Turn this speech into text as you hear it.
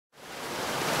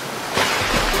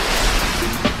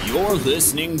You're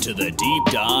listening to The Deep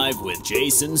Dive with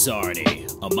Jason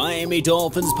Sarney, a Miami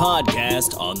Dolphins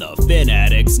podcast on the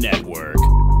Fanatics Network.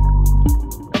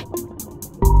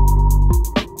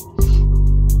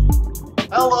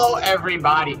 Hello,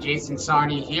 everybody. Jason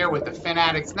Sarney here with the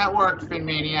Fanatics Network,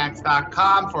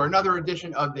 finmaniacs.com, for another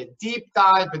edition of The Deep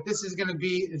Dive. But this is going to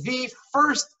be the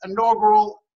first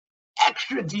inaugural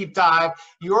extra deep dive.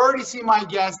 You already see my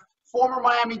guest, former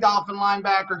Miami Dolphin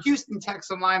linebacker, Houston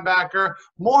Texan linebacker,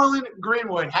 Morlon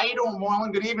Greenwood. How you doing,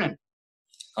 Morlon? Good evening.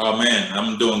 Oh, man,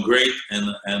 I'm doing great.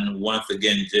 And once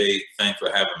again, Jay, thanks for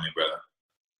having me, brother.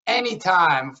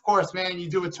 Anytime. Of course, man, you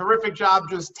do a terrific job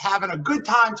just having a good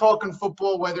time talking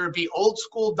football, whether it be old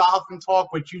school Dolphin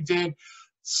talk, which you did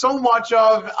so much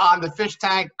of on the Fish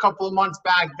Tank a couple of months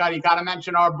back. You got to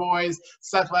mention our boys,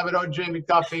 Seth Levitt, Jay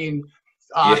McDuffie, and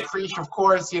Creech, of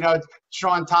course,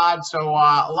 Sean Todd. So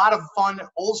a lot of fun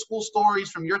old school stories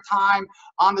from your time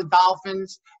on the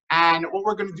Dolphins. And what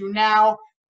we're going to do now,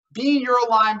 being you're a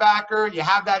linebacker, you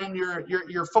have that in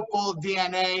your football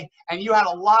DNA, and you had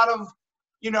a lot of,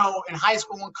 in high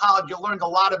school and college, you learned a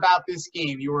lot about this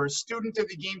game. You were a student of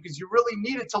the game because you really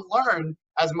needed to learn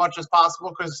as much as possible,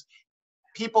 because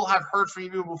people have heard from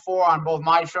you before on both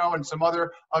my show and some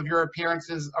other of your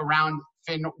appearances around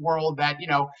Fin world that,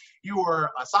 you were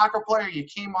a soccer player, you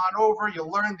came on over, you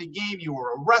learned the game, you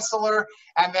were a wrestler,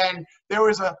 and then there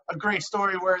was a great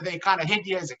story where they kind of hid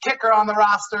you as a kicker on the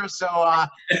roster. So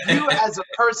you, as a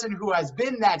person who has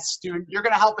been that student, you're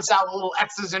going to help us out with a little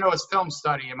X's and O's film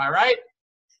study. Am I right?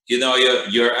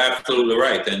 You're absolutely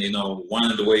right. And, one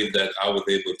of the ways that I was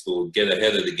able to get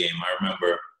ahead of the game, I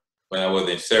remember when I was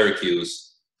in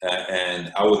Syracuse,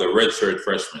 and I was a redshirt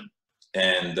freshman,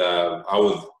 and I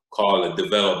was called a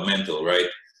developmental, right?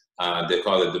 They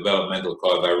call it developmental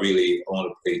because I really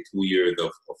only played 2 years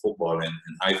of football in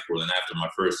high school. And after my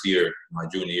first year, my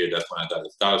junior year, that's when I got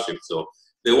a scholarship. So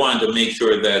they wanted to make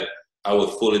sure that I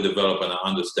was fully developed and I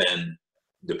understand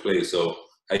the play. So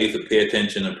I used to pay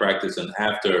attention and practice. And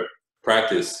after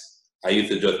practice, I used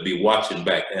to just be watching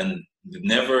back. And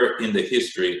never in the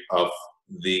history of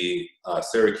the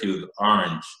Syracuse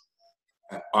Orangemen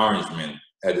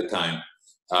at the time,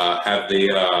 have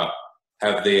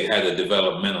they had a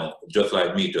developmental just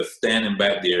like me, just standing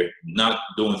back there, not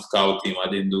doing scout team. I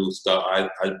didn't do scout.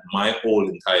 My whole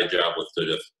entire job was to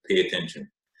just pay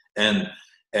attention, and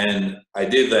I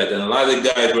did that. And a lot of the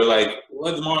guys were like,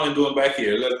 "What's Morlon doing back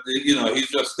here? He's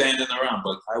just standing around."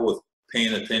 But I was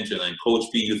paying attention, and Coach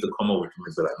P used to come over to me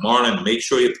and be like, "Morlon, make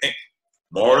sure you're paying.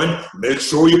 Morlon, make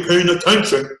sure you're paying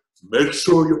attention. Make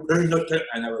sure you're paying attention."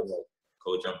 And I was like,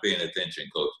 "Coach, I'm paying attention,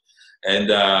 Coach." And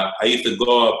I used to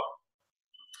go up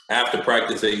after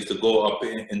practice. I used to go up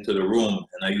into the room,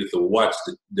 and I used to watch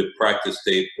the practice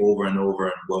tape over and over.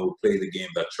 And when we played the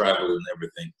games, I traveled and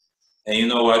everything. And you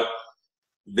know what?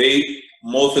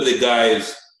 Most of the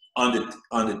guys on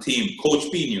the team,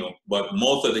 Coach P knew, but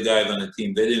most of the guys on the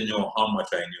team, they didn't know how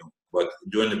much I knew. But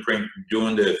during the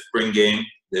spring game,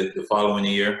 the following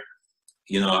year,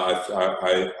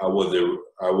 I was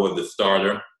the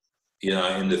starter.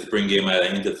 In the spring game, I had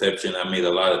an interception. I made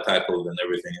a lot of tackles and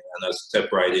everything, and I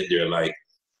stepped right in there like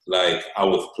I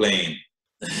was playing,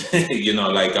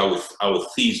 like I was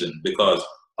seasoned because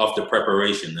of the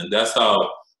preparation, and that's how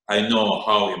I know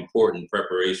how important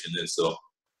preparation is. So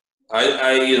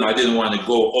I didn't want to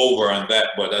go over on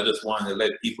that, but I just wanted to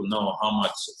let people know how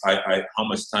much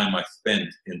time I spent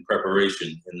in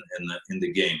preparation in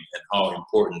the game and how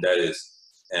important that is.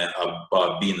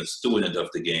 About being a student of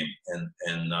the game and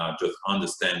just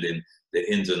understanding the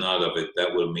ins and outs of it,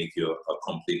 that will make you a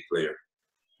complete player.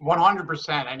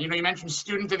 100%. And, you mentioned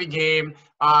student of the game,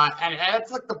 and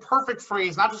that's like the perfect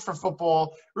phrase, not just for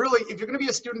football. Really, if you're going to be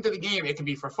a student of the game, it could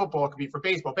be for football, it could be for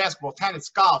baseball, basketball, tennis,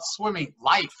 golf, swimming,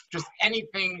 life, just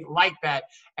anything like that.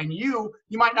 And you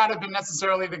might not have been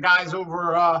necessarily the guys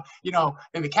over,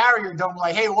 in the Carrier Dome,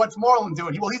 like, hey, what's Morlon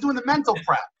doing? Well, he's doing the mental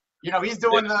prep. He's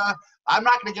doing I'm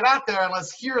not going to get out there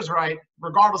unless here's right,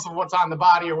 regardless of what's on the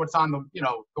body or what's on the,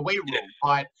 the weight room. Yeah.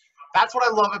 But that's what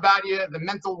I love about you, the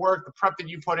mental work, the prep that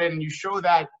you put in, and you show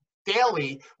that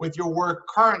daily with your work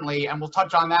currently. And we'll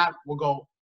touch on that. We'll go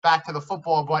back to the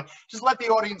football, but just let the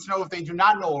audience know if they do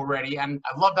not know already. And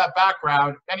I love that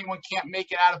background. If anyone can't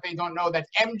make it out if they don't know,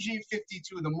 that's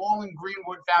MG52, the Morlon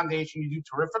Greenwood Foundation. You do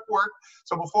terrific work.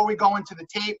 So before we go into the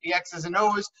tape, the X's and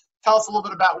O's, tell us a little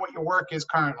bit about what your work is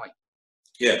currently.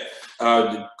 Yeah.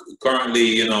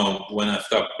 Currently, when I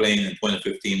stopped playing in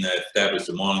 2015, I established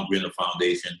the Morlon Greenwood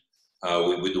Foundation.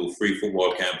 We do free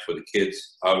football camps for the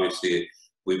kids. Obviously,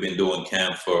 we've been doing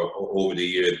camps for over the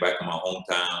years back in my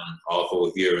hometown,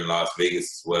 also here in Las Vegas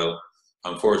as well.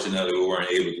 Unfortunately, we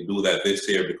weren't able to do that this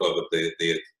year because of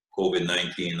the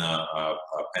COVID-19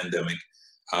 pandemic.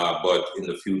 But in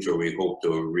the future, we hope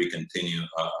to continue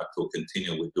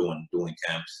with doing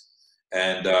camps.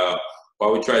 And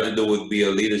what we try to do is be a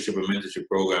leadership and mentorship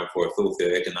program for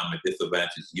socioeconomic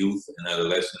disadvantaged youth and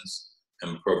adolescents,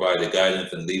 and provide the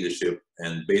guidance and leadership,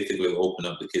 and basically open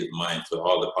up the kids' minds to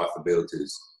all the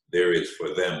possibilities there is for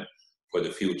them for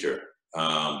the future,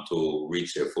 to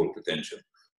reach their full potential.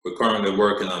 We're currently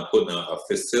working on putting a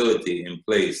facility in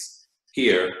place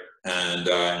here, and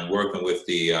working with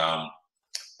the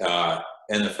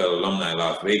NFL Alumni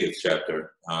Las Vegas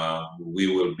chapter. We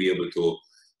will be able to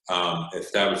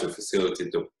establish a facility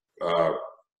to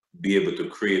be able to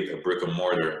create a brick and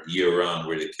mortar year-round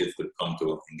where the kids could come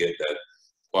to and get that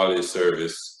quality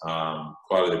service,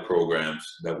 quality programs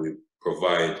that we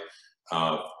provide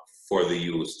for the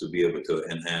youth to be able to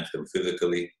enhance them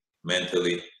physically,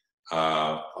 mentally.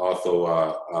 Also,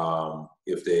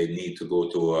 if they need to go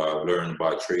to learn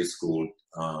about trade school,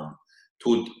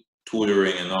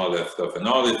 tutoring and all that stuff, and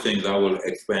all these things I will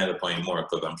expand upon more,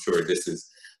 because I'm sure this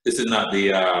is not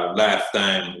the last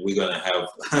time we're gonna have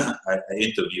an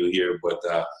interview here, but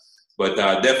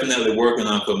definitely working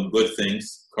on some good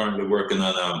things. Currently working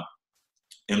on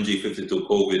MG52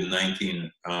 COVID-19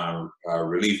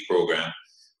 relief program.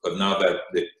 But now that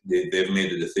they've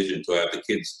made the decision to have the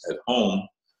kids at home,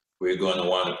 we're going to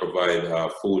want to provide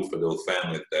food for those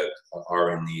families that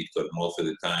are in need. Because most of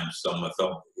the time,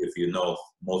 if you know,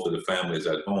 most of the families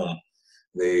at home,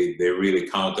 they really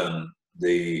count on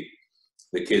the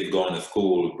kids going to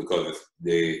school because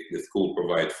the school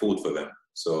provides food for them.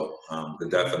 So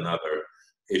that's another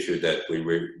issue that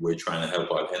we're trying to help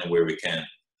out anywhere we can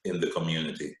in the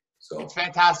community. So it's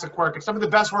fantastic work. It's some of the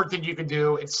best work that you can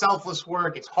do. It's selfless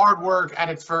work. It's hard work, and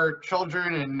it's for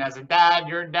children. And as a dad,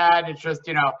 your dad, it's just,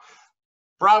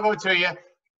 bravo to you.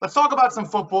 Let's talk about some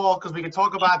football, because we can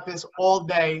talk about this all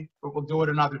day, but we'll do it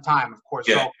another time, of course.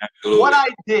 Yeah, so absolutely. What I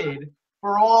did,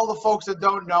 for all the folks that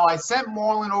don't know, I sent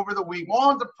Morlon over the week.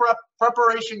 Morlon's a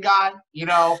preparation guy,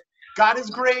 got his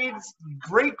grades,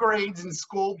 great grades in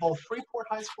school, both Freeport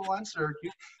High School and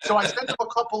Syracuse. So I sent him a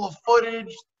couple of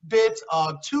footage bits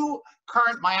of two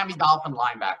current Miami Dolphin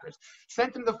linebackers.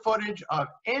 Sent him the footage of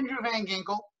Andrew Van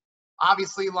Ginkel,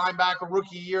 obviously linebacker,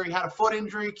 rookie year. He had a foot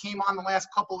injury, came on the last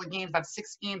couple of games, had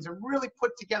 6 games, and really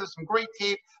put together some great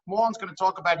tape. Morlon's going to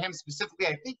talk about him specifically.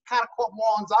 I think kind of caught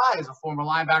Morlon's eye as a former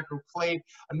linebacker who played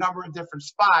a number of different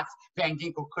spots. Van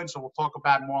Ginkel could, so we'll talk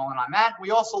about Morlon on that. We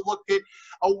also looked at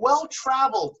a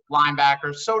well-traveled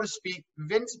linebacker, so to speak,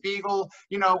 Vince Biegel.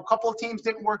 A couple of teams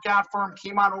didn't work out for him,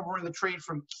 came on over in the trade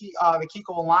from the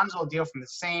Kiko Alonso deal from the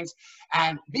Saints,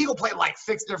 and Biegel played like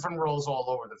 6 different roles all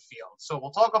over the field. So we'll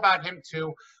talk about him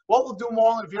too. What we'll do,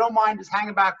 Morlon, if you don't mind, just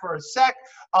hanging back for a sec.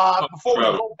 Before we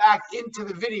go back into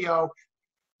the video,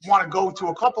 want to go to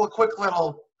a couple of quick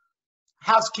little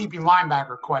housekeeping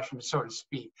linebacker questions, so to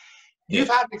speak. You've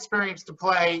had an experience to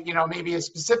play, maybe a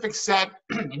specific set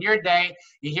in your day.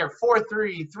 You hear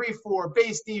 4-3, 3-4,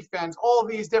 base defense, all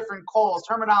these different calls,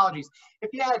 terminologies.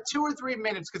 If you had 2 or 3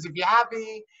 minutes, because if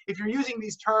you're using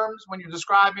these terms when you're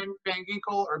describing Van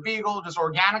Ginkel or Biegel just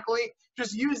organically,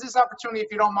 just use this opportunity,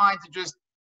 if you don't mind, to just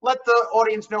let the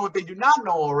audience know what they do not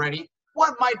know already.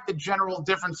 What might the general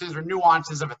differences or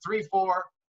nuances of a 3-4,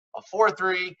 a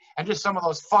 4-3, and just some of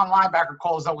those fun linebacker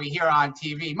calls that we hear on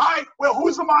TV. Mike, well,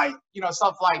 who's the Mike?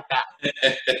 Stuff like that.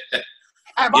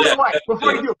 And by the way,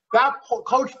 before you do, that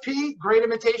Coach P, great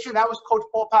imitation, that was Coach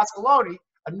Paul Pasqualoni,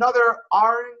 another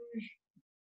Orange,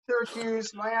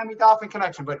 Syracuse, Miami Dolphin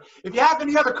connection. But if you have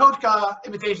any other coach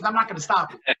imitations, I'm not going to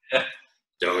stop you.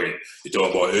 You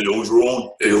talking about Ed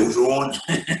Ogeron? Ed Ogeron?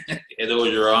 Ed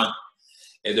Ogeron.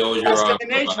 Ed Ogeron.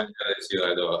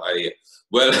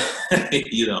 Well,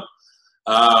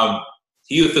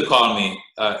 he used to call me,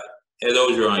 Ed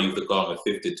Ogeron used to call me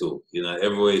 52.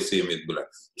 Everywhere you see me, he'd be like,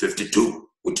 52?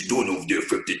 What you doing over there,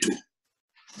 52?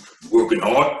 Working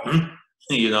hard? And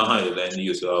he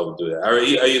used to always do that.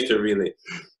 I used to really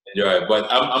enjoy it. But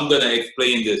I'm going to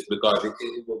explain this because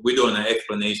we're doing an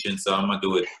explanation, so I'm going to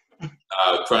do it,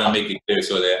 trying to make it clear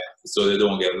so they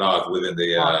don't get lost within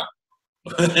the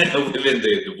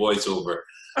the voiceover.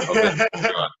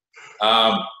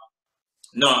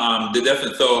 The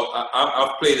definite. So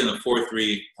I've played in a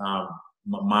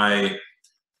 4-3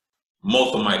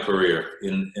 most of my career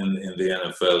in the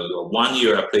NFL. 1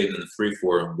 year I played in a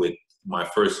 3-4 with my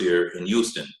first year in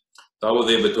Houston. So I was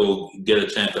able to get a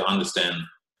chance to understand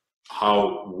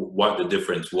what the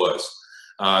difference was.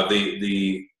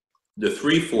 The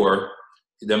 3-4,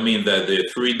 that means that there are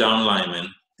 3 down linemen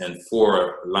and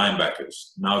 4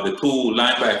 linebackers. Now the 2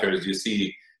 linebackers you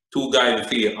see two guys you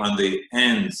see on the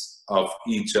ends of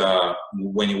each,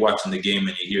 when you're watching the game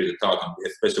and you hear the talking,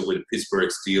 especially with the Pittsburgh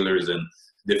Steelers and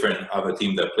different other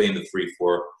teams that play in the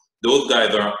 3-4. Those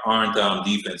guys aren't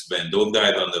defensive end. Those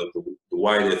guys on the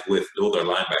widest width, those are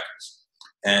linebackers.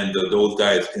 And those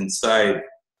guys inside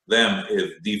them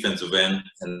is defensive end,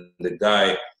 and the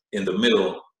guy in the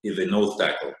middle is a nose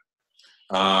tackle.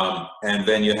 And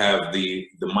then you have the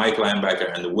Mike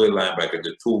linebacker and the Will linebacker,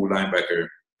 the two linebacker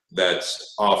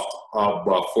that's off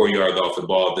about 4 yards off the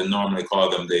ball. They normally call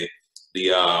them the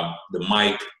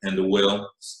Mike and the Will.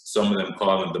 Some of them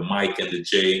call them the Mike and the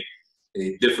J.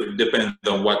 It depends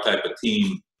on what type of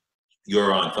team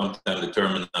you're on. Sometimes the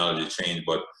terminology change,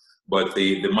 but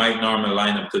the Mike normally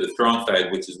line up to the strong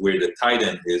side, which is where the tight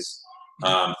end is.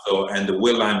 And the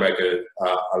Will linebacker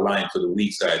aligned to the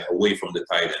weak side, away from the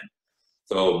tight end.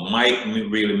 So Mike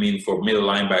really means for middle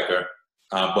linebacker,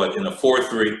 but in a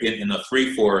 4-3, in a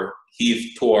 3-4,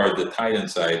 he's toward the tight end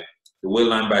side. The Will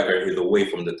linebacker is away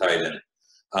from the tight end.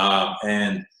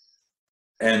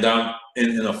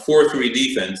 In a 4-3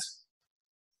 defense,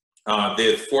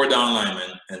 there's 4 down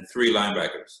linemen and 3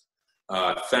 linebackers.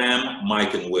 Sam,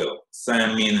 Mike, and Will.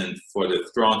 Sam meaning for the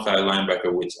strong side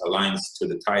linebacker, which aligns to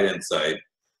the tight end side.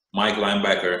 Mike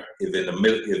linebacker is in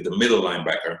the middle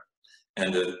linebacker,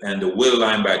 and the Will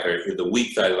linebacker is the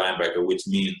weak side linebacker, which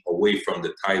means away from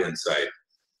the tight end side,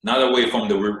 not away from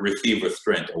the receiver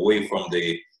strength, away from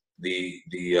the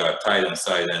tight end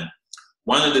side. And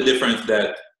one of the difference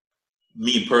that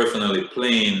me personally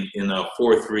playing in a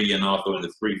 4-3 and also in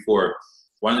the 3-4,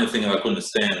 one of the things I couldn't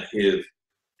understand is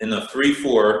in a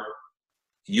 3-4,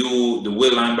 the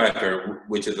Will linebacker,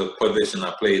 which is a position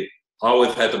I played,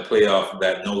 always had to play off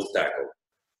that nose tackle.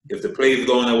 If the play is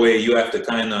going away, you have to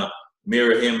kind of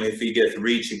mirror him. If he gets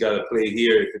reach, you got to play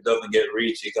here. If it doesn't get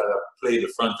reach, you got to play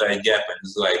the front side gap. And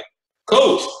it's like,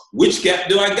 coach, which gap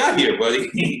do I got here,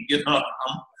 buddy? You know,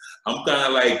 I'm kind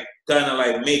of like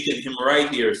making him right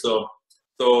here. So,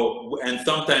 and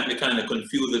sometimes it kind of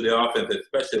confuses the offense,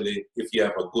 especially if you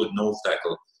have a good nose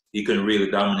tackle. He can really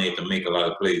dominate and make a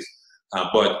lot of plays.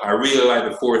 But I really like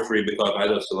the 4-3 because I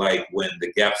just like when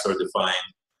the gaps are defined.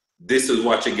 This is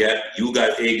what you get. You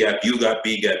got A gap, you got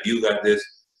B gap, you got this,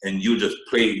 and you just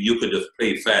play. You could just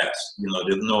play fast. You know,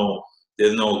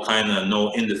 there's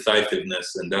no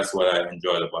indecisiveness, and that's what I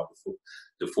enjoyed about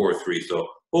the 4-3. So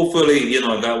hopefully, you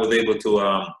know, God was able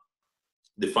to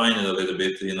define it a little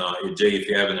bit. You know, Jay, if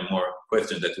you have any more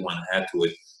questions that you want to add to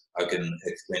it, I can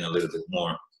explain a little bit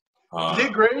more. You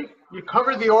did great. You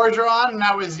covered the Orgeron, and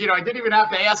I didn't even have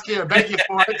to ask you or beg you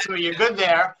for it, so you're good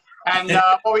there. And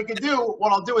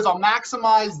what I'll do is I'll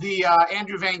maximize the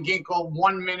Andrew Van Ginkel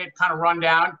 1 minute kind of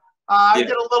rundown. I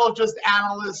did a little just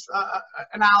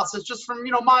analysis just from,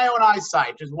 my own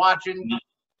eyesight, just watching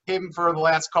him for the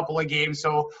last couple of games.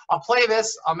 So I'll play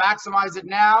this. I'll maximize it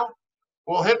now.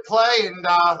 We'll hit play, and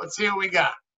let's see what we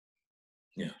got.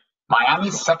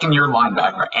 Miami's second-year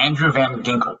linebacker, Andrew Van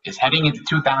Ginkel, is heading into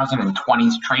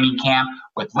 2020's training camp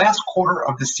with last quarter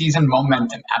of the season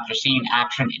momentum after seeing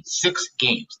action in 6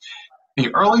 games.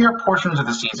 The earlier portions of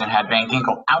the season had Van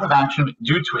Ginkel out of action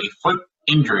due to a foot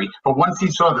injury, but once he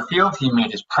saw the field, he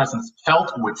made his presence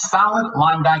felt with solid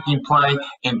linebacking play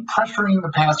in pressuring the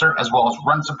passer as well as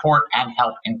run support and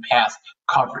help in pass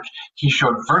coverage. He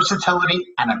showed versatility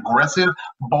and aggressive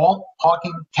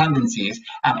ball-hawking tendencies,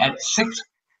 and at 6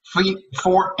 feet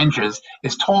 4 inches,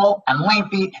 is tall and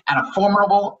lengthy and a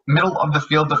formidable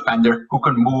middle-of-the-field defender who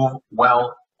can move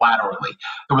well laterally.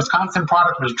 The Wisconsin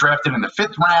product was drafted in the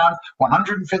 5th round,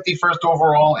 151st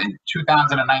overall in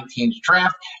 2019's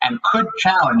draft, and could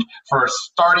challenge for a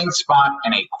starting spot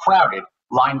in a crowded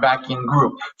linebacking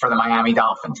group for the Miami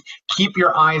Dolphins. Keep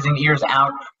your eyes and ears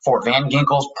out for Van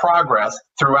Ginkel's progress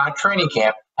throughout training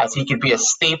camp, as he could be a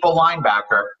staple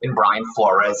linebacker in Brian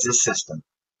Flores' system.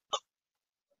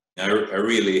 I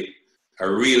really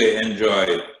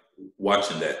enjoyed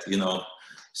watching that.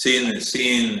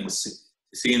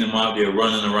 Seeing him out there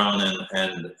running around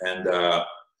and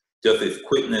just his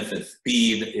quickness and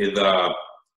speed,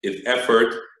 his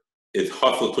effort, his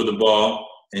hustle to the ball,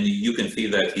 and you can see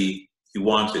that he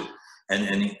wants it,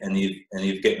 and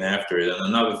he's getting after it. And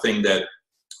another thing that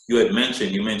you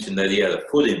mentioned that he had a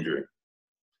foot injury.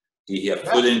 He had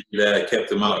a foot injury that kept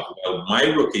him out. Well, my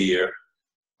rookie year,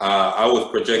 I was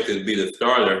projected to be the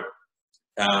starter,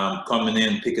 coming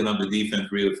in, picking up the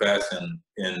defense really fast, and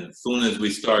as soon as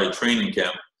we started training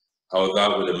camp, I was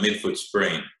out with a midfoot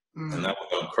sprain, and I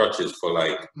was on crutches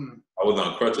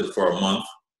for a month.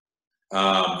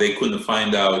 They couldn't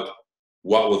find out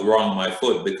what was wrong with my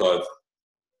foot because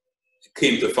it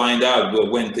came to find out, we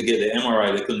went to get the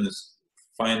MRI, they couldn't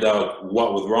find out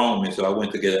what was wrong with me. So I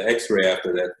went to get an X-ray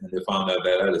after that, and they found out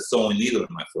that I had a sewing needle in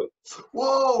my foot.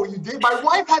 Whoa, you did? My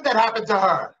wife had that happen to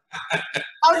her.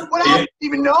 What happened? You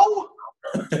even know?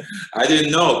 I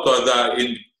didn't know because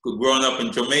growing up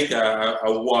in Jamaica, I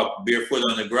walked barefoot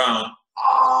on the ground.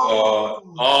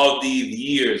 All these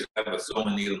years, I have a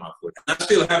sewing needle in my foot. And I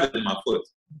still have it in my foot.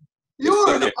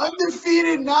 You're an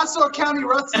undefeated Nassau County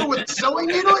wrestler with a sewing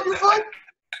needle in your foot?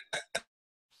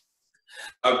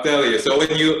 I'll tell you. So when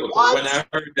I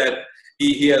heard that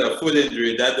he had a foot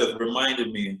injury, that just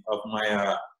reminded me of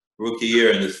my rookie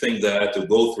year and the things that I had to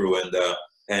go through.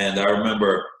 And I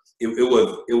remember it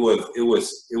was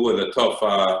a tough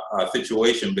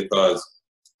situation because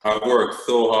I worked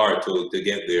so hard to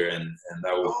get there, and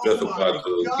I was just about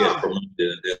to get promoted,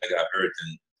 and then I got hurt.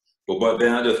 But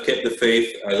then I just kept the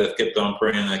faith. I just kept on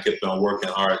praying. I kept on working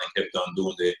hard and kept on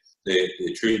doing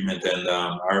the treatment. And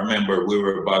I remember we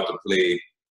were about to play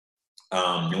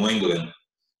New England.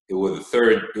 It was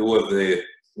the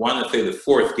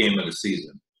fourth game of the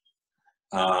season.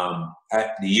 The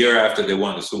year after they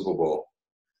won the Super Bowl.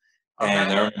 Okay.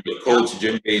 And I remember Coach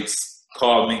Jim Bates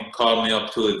called me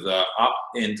up to his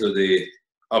into the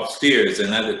upstairs,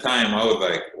 and at the time I was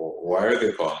like, well, why are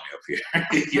they calling me up here?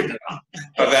 You know,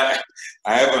 but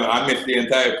I missed the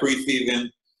entire preseason,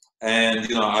 and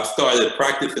you know I started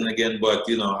practicing again, but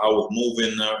you know I was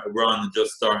moving around and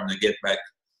just starting to get back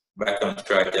on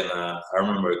track. And I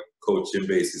remember Coach Jim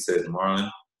Bates, he said, Morlon,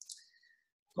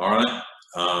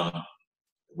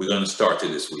 we're going to start you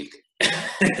this week.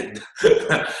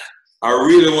 I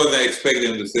really wasn't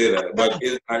expecting him to say that, but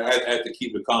I had to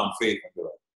keep a calm faith and be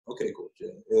like, okay, Coach.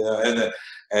 Yeah.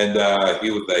 And he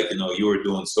was like, you know, you were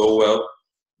doing so well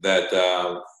that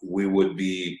we would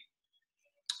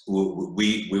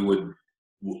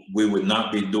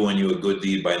not be doing you a good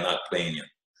deed by not playing you.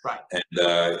 Right. And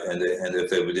if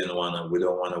they we don't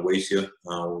want to waste you.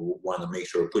 We want to make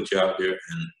sure we put you out there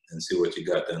and see what you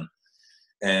got then.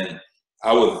 And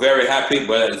I was very happy,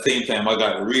 but at the same time, I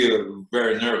got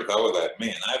very nervous. I was like,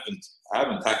 man, I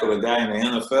haven't tackled a guy in the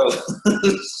NFL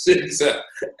since,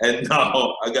 and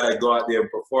now I got to go out there and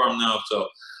perform now. So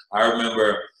I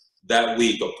remember that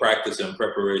week of practice and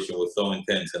preparation was so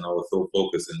intense, and I was so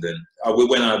focused. And then we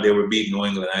went out there, we beat New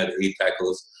England. I had 8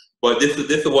 tackles. But this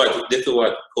is what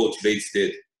Coach Bates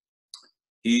did.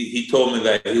 He told me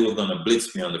that he was going to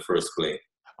blitz me on the first play.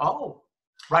 Oh.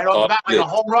 Right off the bat, like a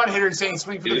home run hitter saying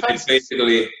swing for the fences.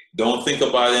 Basically, don't think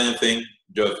about anything.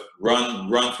 Just run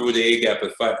through the A-gap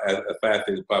as fast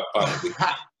as possibly.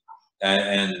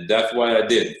 And that's what I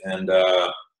did. And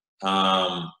I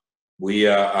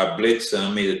blitzed and I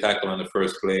made a tackle on the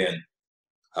first play, and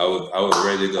I was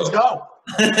ready to go. Let's go.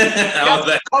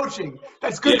 That's coaching.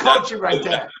 That's good coaching right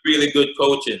there. That's really good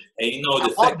coaching. And you know,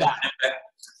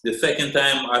 the second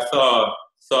time I saw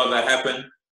that happen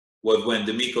was when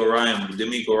D'Amico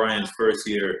Ryan's first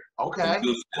year. Okay.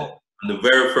 On the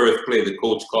very first play, the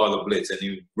coach called a blitz, and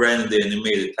he ran there and he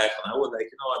made a tackle. And I was like,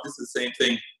 you know what, this is the same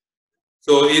thing.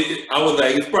 So I was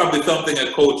like, it's probably something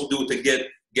a coach do to get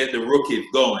the rookies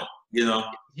going, you know.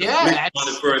 Yeah, on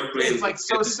the first play. It's like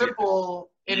so simple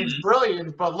and it's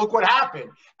brilliant, but look what happened.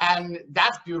 And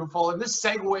that's beautiful. And this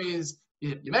segues,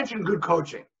 you mentioned good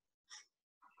coaching.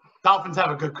 Dolphins have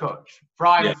a good coach,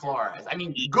 Brian Flores. I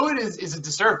mean, good is a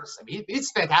disservice. I mean, he's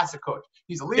a fantastic coach.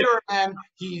 He's a leader, and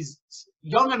he's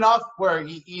young enough where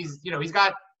he's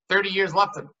got 30 years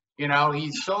left in him. You know,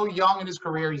 he's so young in his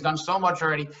career. He's done so much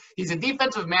already. He's a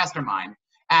defensive mastermind.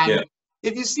 And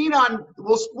if you've seen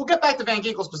we'll get back to Van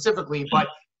Ginkel specifically, but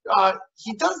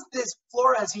he does this,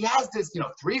 Flores, he has this,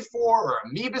 3-4 or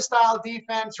amoeba style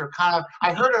defense, or kind of,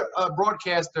 I heard a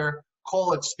broadcaster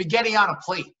call it spaghetti on a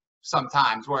plate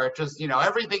sometimes, where it just,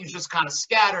 everything's just kind of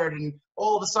scattered, and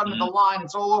all of a sudden at the line,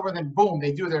 it's all over, and then boom,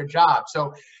 they do their job.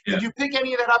 So did you pick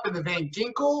any of that up in the Van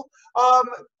Ginkel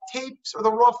tapes or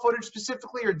the raw footage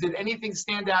specifically, or did anything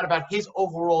stand out about his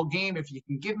overall game? If you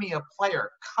can give me a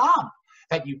player comp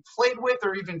that you played with,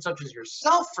 or even such as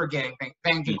yourself forgetting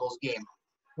Van Ginkel's game,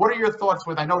 what are your thoughts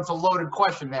with? I know it's a loaded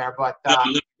question there, but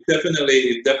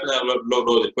definitely a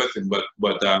loaded question. But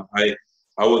I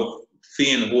was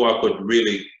seeing who I could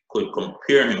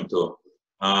compare him to,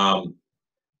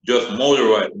 just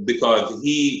motor-wise, because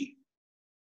he's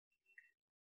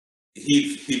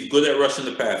good at rushing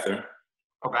the passer.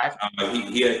 Okay.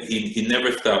 He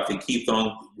never stops. He keeps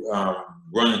on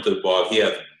running to the ball. He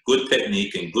has good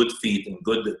technique and good feet and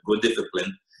good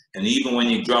discipline. And even when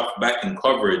he drops back in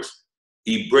coverage,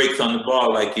 he breaks on the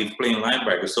ball like he's playing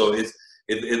linebacker. So it's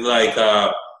like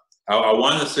I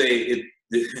want to say it.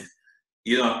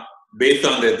 Based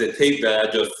on the tape that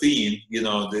I just seen,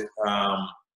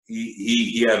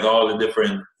 he has all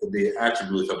the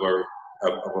attributes of a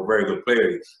very good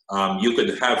player. You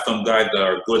could have some guys that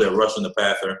are good at rushing the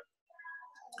passer.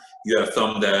 You have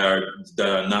some that are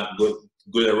not good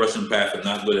at rushing passer,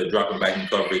 not good at dropping back in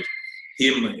coverage.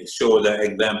 Him show the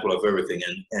example of everything,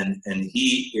 and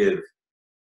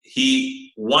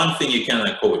one thing you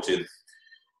cannot coach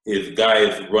is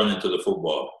guys running to the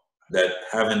football, that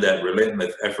having that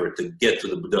relentless effort to get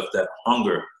to just that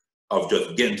hunger of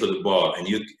just getting to the ball, and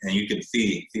you can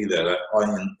see that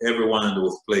in every one of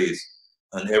those plays,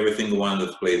 and every single one of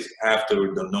those plays,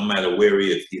 after no matter where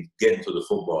he is, he's getting to the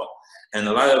football. And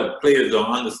a lot of players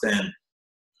don't understand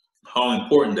how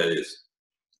important that is.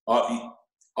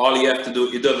 All you have to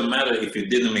do, it doesn't matter if you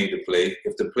didn't make the play.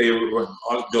 If the player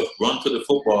just run to the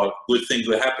football, good things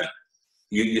will happen.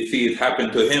 You see it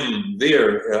happen to him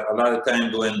there a lot of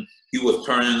times when he was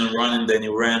turning and running, then he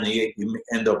ran, he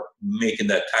end up making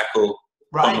that tackle.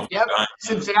 Right, yep,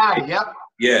 Cincinnati, yep.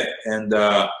 Yeah, and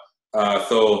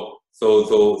so those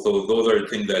are the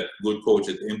things that good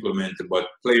coaches implement, but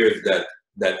players that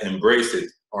embrace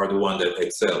it are the one that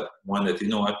excel. One that, you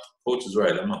know what, coach is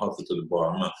right, I'm gonna hustle to the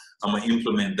ball. I'm gonna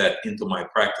implement that into my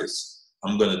practice.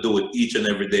 I'm gonna do it each and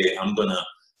every day. I'm gonna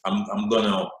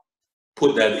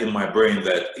put that in my brain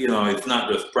that, you know, it's not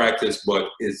just practice, but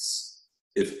it's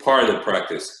part of the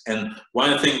practice. And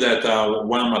one of the things that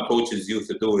one of my coaches used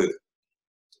to do is,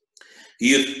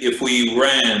 if we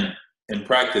ran in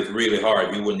practice really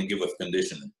hard, he wouldn't give us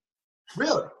conditioning.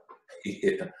 Really?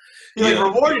 Yeah. He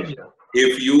rewarded you.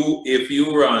 If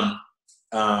you run,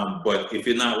 but if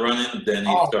you're not running, then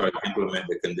you start to implement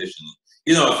the conditioning.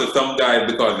 You know, so some guy,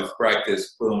 because it's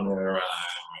practice, boom, they're around,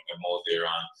 they're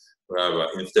on, whatever.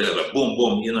 Instead of a boom,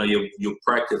 boom, you know, you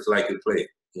practice like you play.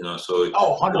 You know, so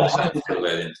 100%.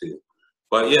 That into you.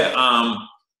 But yeah, I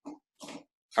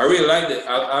really liked it.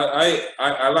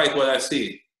 I like what I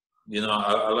see. You know,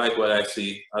 I like what I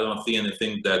see. I don't see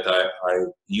anything that I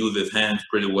use his hands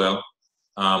pretty well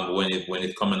when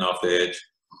it's coming off the edge.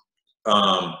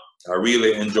 I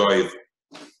really enjoy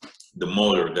the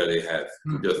motor that he has.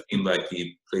 It just seems like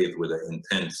he plays with an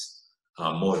intense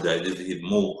motor that he's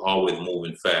always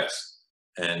moving fast,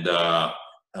 and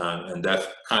that's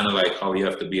kind of like how you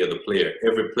have to be as a player.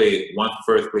 Every play, once the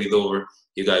first play is over,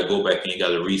 you got to go back and you got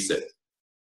to reset.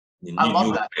 I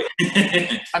love that.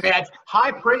 I mean, that's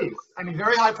high praise. I mean,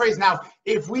 very high praise. Now,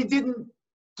 if we didn't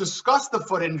discuss the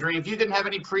foot injury, if you didn't have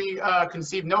any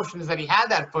preconceived notions that he had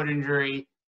that foot injury,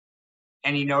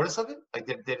 any notice of it? Like,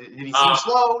 did he seem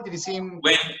slow? Did he seem?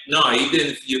 No, he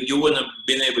didn't. You wouldn't have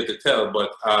been able to tell.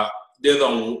 But there's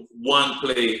one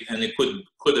play, and it could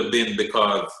have been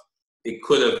because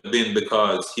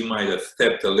he might have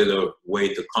stepped a little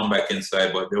way to come back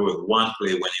inside. But there was one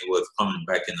play when he was coming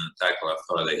back in the tackle, I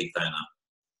thought that he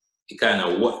kind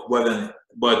of wasn't.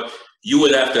 But you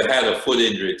would have to have a foot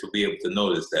injury to be able to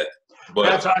notice that. But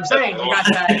that's what I'm saying. You got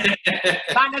that.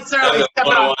 Not necessarily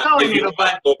stepping on telling you,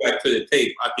 but go back to the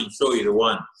tape. I can show you the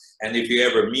one. And if you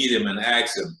ever meet him and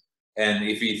ask him, and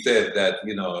if he said that,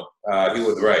 you know, he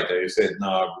was right. He said,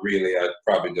 no, really, I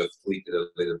probably just tweaked it a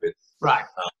little bit. Right.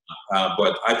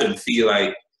 But I can see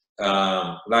like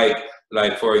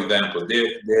for example,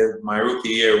 my rookie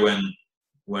year when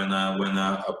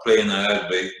I played in that,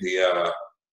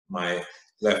 my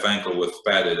left ankle was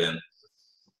spatted, and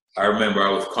I remember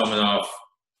I was coming off,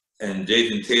 and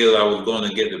Jason Taylor, I was going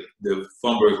to get the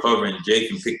fumble recovery, and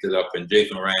Jason picked it up, and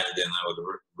Jason ran it, and I was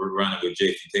running with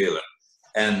Jason Taylor.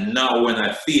 And now when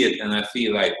I see it, and I see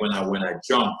like when I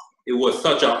jumped, it was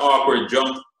such an awkward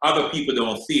jump. Other people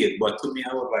don't see it, but to me,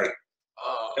 I was like,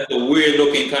 that's a weird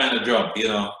looking kind of jump, you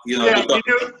know, yeah,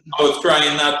 because I was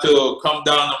trying not to come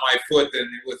down on my foot, and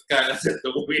it was kind of just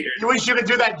weird. You wish you could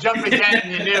do that jump again,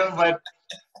 you knew, but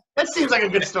that seems like a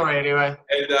good story anyway.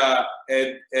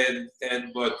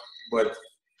 But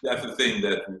that's the thing,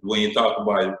 that when you talk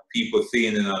about people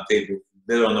seeing it on tape,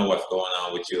 they don't know what's going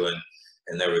on with you and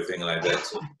everything like that.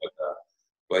 So,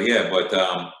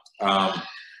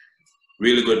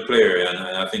 really good player, and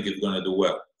I think he's going to do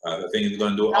well. I think he's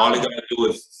going to do, all he got to do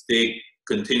is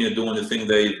continue doing the thing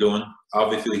that he's doing.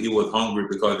 Obviously, he was hungry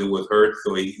because he was hurt,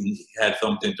 so he had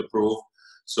something to prove.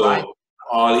 So right.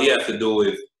 All he has to do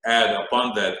is add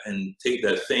upon that and take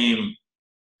that same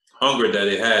hunger that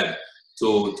he had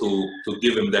to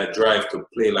give him that drive to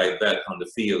play like that on the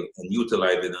field and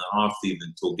utilize it in the off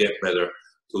season to get better,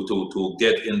 to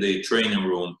get in the training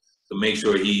room, to make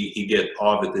sure he get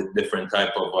all the different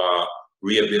type of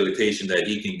rehabilitation that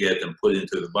he can get and put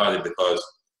into the body. Because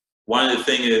one of the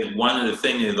things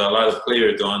is a lot of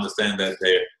players don't understand that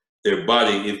their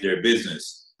body is their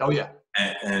business. Oh yeah.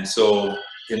 And so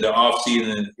in the off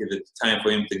season, it's time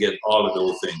for him to get all of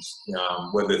those things,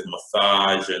 whether it's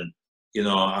massage and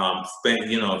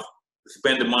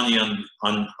spend the money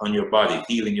on your body,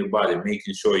 healing your body,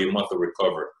 making sure your muscle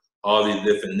recover, all these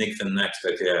different nicks and knacks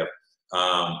that you have.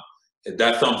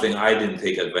 That's something I didn't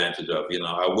take advantage of.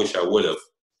 I wish I would have.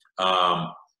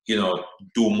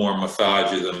 Do more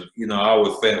massages, and I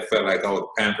always felt like I was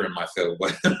pampering myself,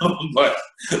 but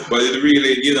it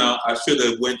really, I should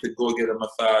have went to go get a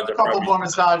massage. A couple more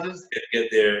massages. Get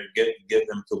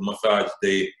them to massage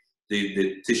the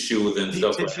tissues and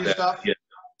stuff like that. Yeah.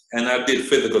 And I did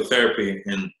physical therapy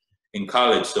in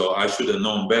college, so I should have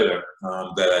known better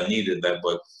that I needed that.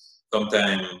 But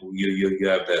sometimes you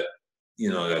have that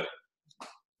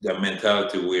that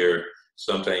mentality where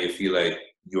sometimes you feel like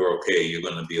you're okay, you're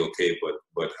gonna be okay, but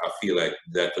I feel like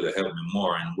that could have helped me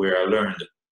more. And where I learned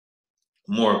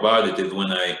more about it is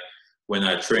when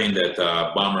I trained at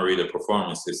Bomberita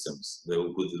Performance Systems,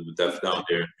 that's down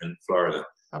there in Florida.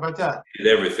 How about that? Did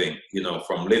everything,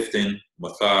 from lifting,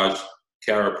 massage,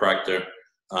 chiropractor,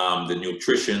 the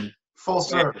nutrition. Full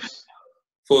service.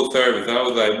 Full service. I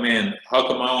was like, man, how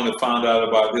come I only found out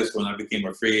about this when I became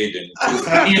a free agent? In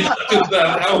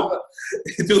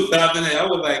 2008, I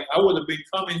was like, I would have been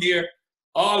coming here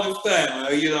all this time,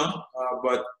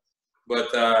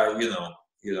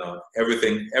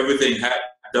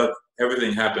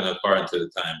 everything happened according to the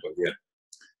time. But yeah.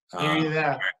 Hear you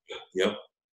there. Yep.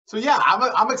 So yeah,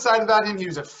 I'm excited about him. He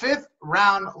was a 5th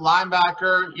round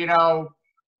linebacker.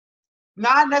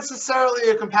 Not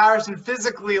necessarily a comparison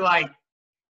physically like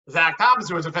Zach Thomas,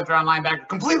 who was a 5th round linebacker,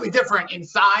 completely different in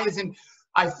size. And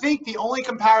I think the only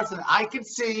comparison I could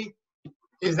see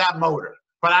is that motor.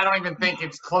 But I don't even think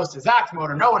it's close to Zach's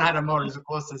motor. No one had a motor as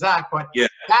close to Zach. But yeah,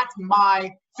 that's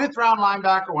my 5th round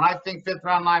linebacker. When I think 5th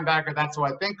round linebacker, that's who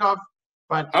I think of.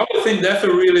 But I would think that's a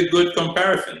really good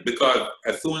comparison, because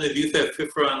as soon as you said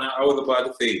 5th round, I was about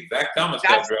to say Zach Thomas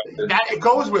got drafted. That it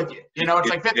goes with you. It's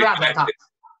like 5th round Zach Thomas.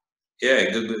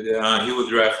 Yeah, he was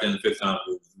drafted in the 5th round.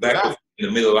 Zach was in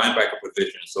the middle linebacker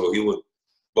position, so he would.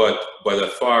 But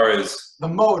as far as the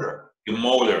motor,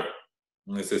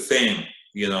 it's the same.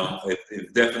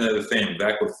 It's definitely the same.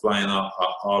 Zach was flying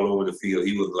all over the field.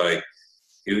 He was like,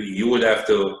 I would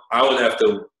have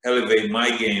to elevate my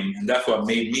game, and that's what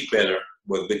made me better.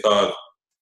 Was because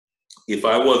if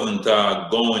I wasn't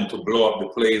going to blow up the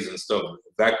plays and stuff,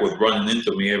 Zach was running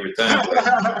into me every time.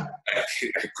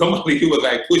 Come on, he was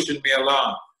like pushing me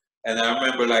along. And I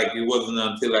remember it wasn't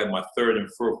until my 3rd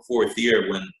and 4th year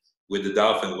with the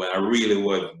Dolphins when I really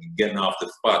was getting off the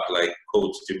spot, like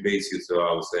Coach Jabase used to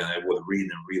always say, and I was reading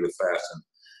really fast.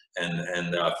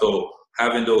 And so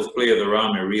having those players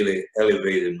around me really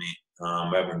elevated me.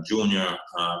 Having Junior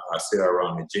Isaiah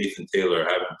around me, Jason Taylor,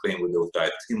 having playing with those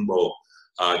guys, Timbo,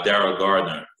 Darryl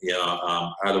Gardner,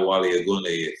 Adewale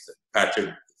Agunde, Patrick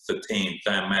Sertain,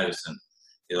 Sam Madison,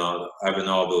 having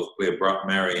all those players, Brock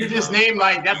Marion. You just named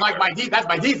that's my defense.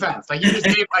 Like you just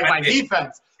named my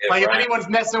defense. Yeah, if anyone's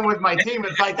messing with my team,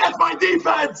 it's like that's my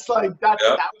defense. That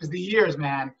was the years,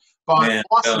 man. But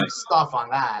awesome stuff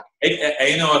on that.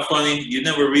 Hey, what's funny? You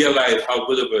never realize how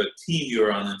good of a team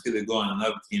you're on until you go on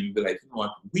another team and be like,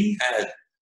 what? We had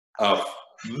a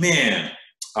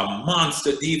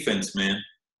monster defense, man.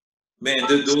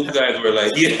 Those guys were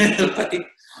like, and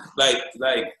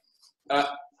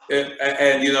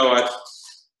you know what?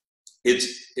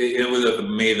 It was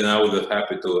amazing. I was just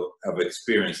happy to have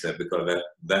experienced that, because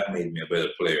that made me a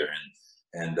better player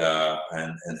and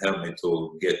helped me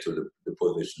to get to the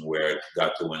position where I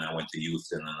got to when I went to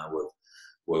Houston and I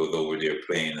was over there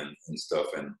playing and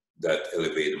stuff, and that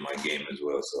elevated my game as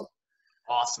well. So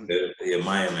awesome. Yeah,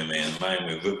 Miami, man,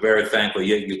 Miami. We're very thankful.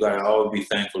 Yeah, you gotta always be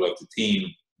thankful of the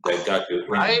team that got you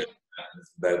in,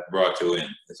 that brought you in.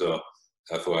 So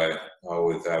that's why I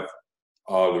always have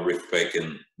all the respect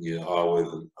and always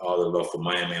all the love for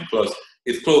Miami. And plus,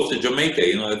 it's close to Jamaica.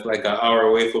 It's like an hour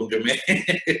away from Jamaica.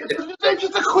 It's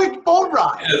just a quick boat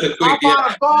ride. Yeah, it's a quick,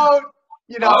 on a boat.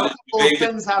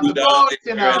 Dolphins have the boat.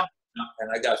 And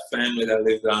I got family that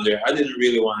lives down there. I didn't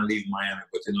really want to leave Miami,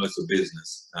 but it's a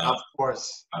business. Of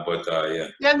course. But yeah.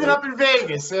 You ended up in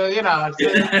Vegas, so it's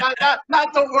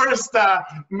not the worst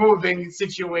moving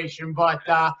situation. But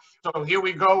so here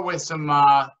we go with some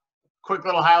quick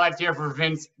little highlights here for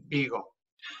Vince Biegel.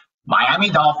 Miami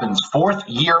Dolphins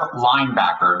 4th-year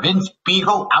linebacker Vince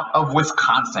Biegel out of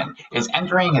Wisconsin is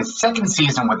entering his 2nd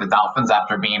season with the Dolphins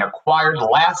after being acquired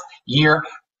last year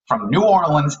from New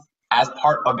Orleans as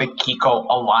part of the Kiko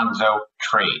Alonso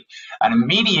trade. An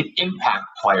immediate impact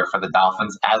player for the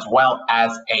Dolphins, as well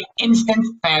as an instant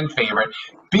fan favorite,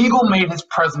 Biegel made his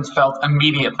presence felt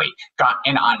immediately, got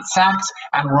in on sacks,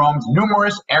 and roamed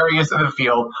numerous areas of the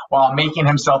field while making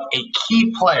himself a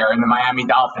key player in the Miami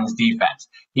Dolphins defense.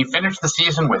 He finished the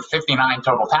season with 59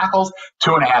 total tackles,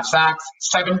 2.5 sacks,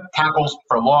 7 tackles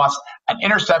for loss, an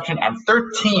interception, and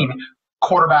 13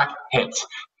 quarterback hits.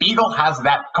 Biegel has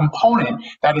that component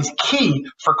that is key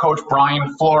for Coach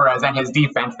Brian Flores and his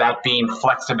defense, that being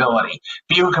flexibility.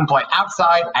 Biegel can play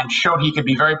outside and showed he could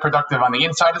be very productive on the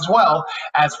inside as well,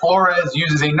 as Flores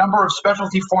uses a number of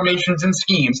specialty formations and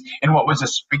schemes in what was a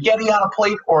spaghetti on a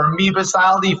plate or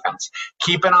amoeba-style defense.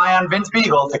 Keep an eye on Vince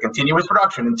Biegel to continue his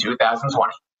production in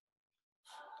 2020.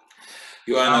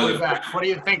 What do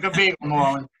you think of Biegel,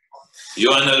 Morlon? You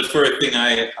want to know the first thing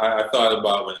I thought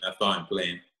about when I saw him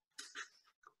playing?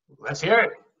 Let's hear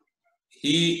it.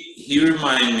 He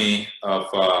reminded me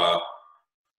of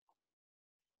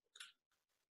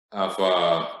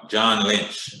John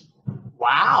Lynch.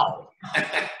 Wow.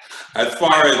 As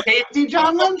far as safety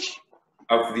John Lynch?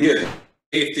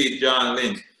 Safety John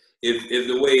Lynch is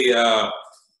the way.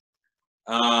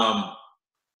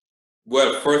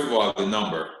 Well, first of all, the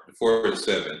number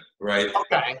 47, right?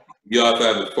 Okay. You also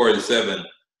have the 47,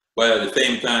 but at the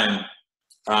same time,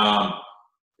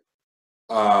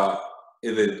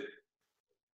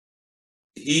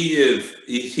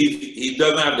 he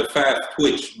doesn't have the fast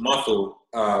twitch muscle,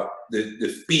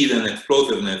 the speed and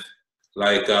explosiveness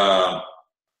like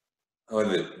what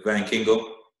is it, Van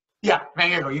Ginkel? Yeah,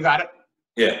 Van Ginkel, you got it.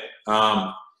 Yeah,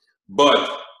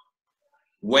 but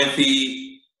when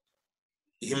he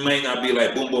might not be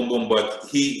like boom, boom, boom, but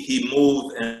he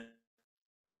moves and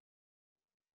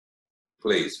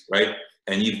plays, right?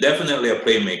 And he's definitely a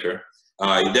playmaker.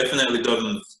 He definitely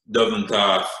doesn't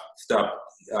stop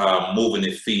moving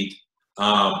his feet.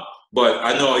 But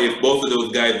I know if both of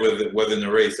those guys was in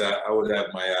the race, I would have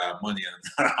my money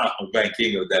on Van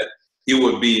Ginkel that he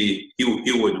would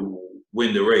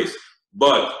win the race.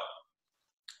 But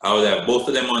I would have both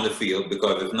of them on the field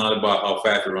because it's not about how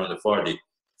fast you run the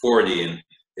 40, and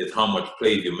it's how much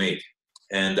plays you make.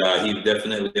 And he's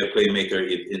definitely a playmaker.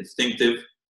 He's instinctive.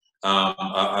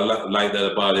 I like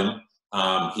that about him.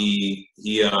 He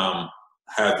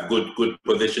has good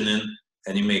positioning,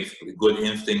 and he makes good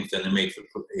instincts, and he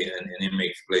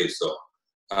makes plays. So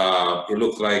it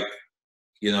looks like,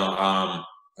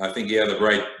 I think he has a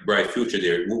bright future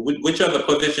there. Which other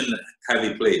position have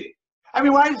he played? I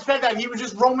mean, when I just said that, he was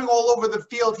just roaming all over the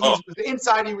field. He was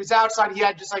inside, he was outside. He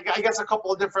had just I guess a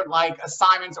couple of different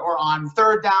assignments, or on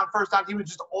third down, first down. He was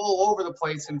just all over the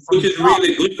place. And which is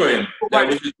really good for him.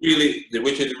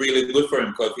 Which is really good for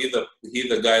him because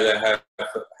he's a guy that has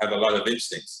a lot of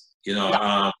instincts.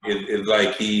 It's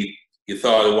like he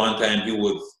thought at one time he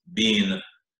was being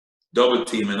double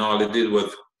teamed, and all he did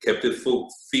was kept his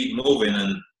feet moving,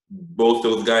 and both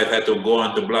those guys had to go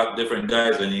on to block different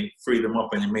guys, and he freed them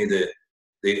up, and he made the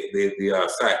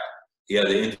sack. He had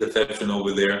the interception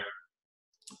over there.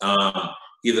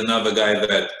 He's another guy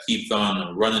that keeps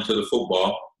on running to the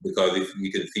football because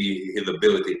you can see his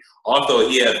ability. Also,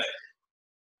 he has,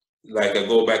 I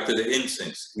go back to the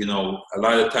instincts. A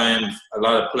lot of times, a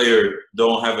lot of players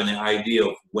don't have any idea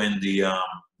of when the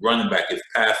running back is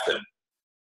past them.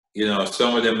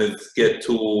 Some of them get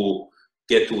too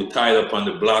tied up on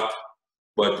the block,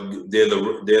 but there's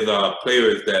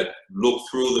players that look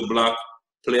through the block,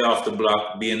 play off the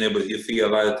block, being able to, you see a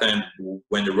lot of times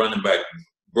when the running back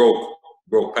broke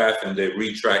past them, they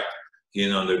retract,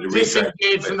 the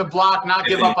disengage from the block, not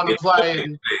give up on the play.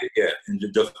 Yeah, and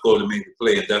just go to make the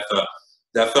play. And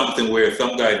that's something where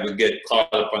some guys will get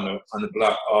caught up on the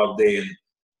block all day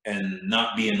and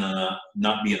not being a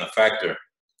factor.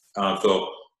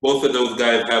 So both of those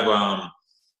guys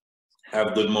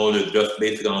have good motives. Just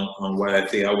based on what I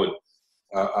say, I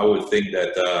would think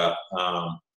that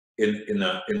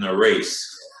in a race,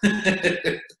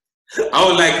 I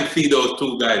would like to see those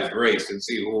two guys race and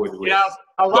see who would win. Yeah,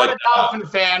 a lot of Dolphin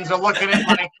fans are looking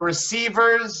at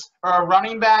receivers or a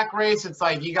running back race. It's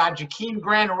like you got Jakeem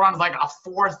Grant who runs a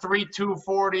 4.3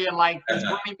 240, and his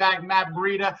running back Matt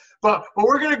Breida. But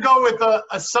we're gonna go with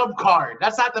a sub card.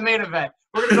 That's not the main event.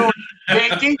 We're gonna go with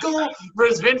Van Ginkel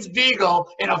versus Vince Biegel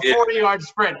in a 40-yard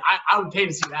sprint. I would pay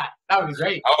to see that. That would be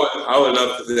great. I would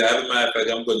love to see that. As a matter of fact,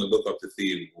 I'm going to look up to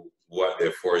see what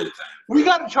their 40 time. We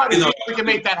got to try to see if we can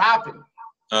make that happen.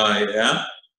 Yeah.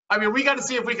 I mean, we got to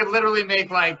see if we can literally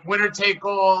make winner take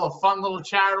all, a fun little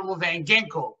charitable Van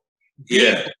Ginkel.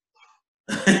 Yeah.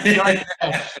 About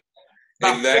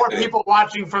 4 people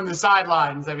watching from the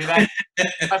sidelines. I mean,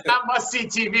 that's not must-see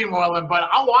TV, Morlon, but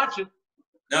I'll watch it.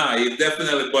 Nah, he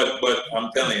definitely. But I'm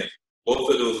telling you, both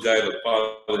of those guys are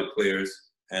quality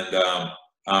players, and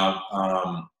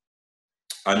I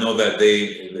know that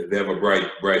they have a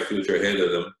bright future ahead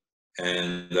of them,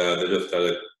 and they just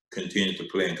gotta continue to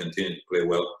play and continue to play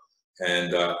well.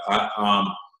 And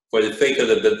for the sake of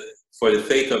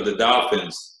the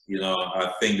Dolphins, you know,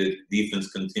 I think the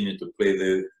defense continue to play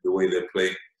the way they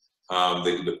play.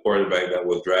 The quarterback that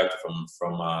was drafted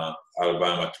from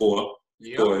Alabama, Tua.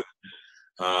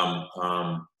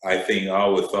 I think I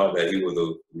always thought that he was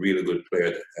a really good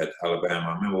player at Alabama.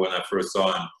 I remember when I first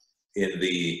saw him in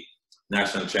the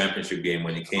national championship game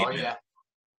when he came in,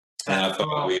 and I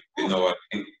thought, you know what,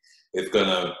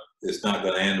 it's not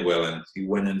gonna end well. And he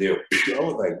went in there. I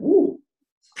was like, woo!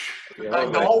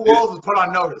 Like the whole world was put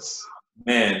on notice.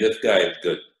 Man, this guy is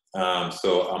good.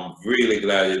 So I'm really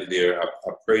glad he's there. I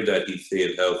pray that he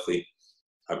stays healthy.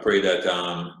 I pray that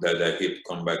that he'll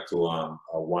come back to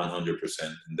 100%,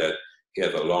 and that he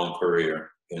has a long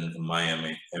career in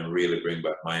Miami and really bring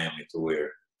back Miami to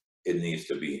where it needs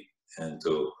to be, and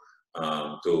to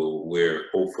where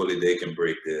hopefully they can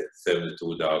break the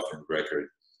 72 Dolphins record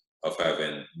of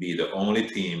having be the only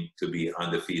team to be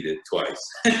undefeated twice.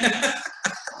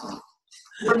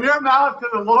 From your mouth to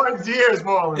the Lord's ears,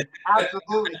 Morlon.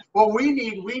 Absolutely. Well, we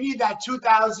need that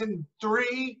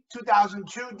 2003,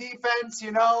 2002 defense,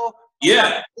 you know.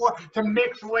 Yeah. To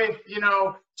mix with, you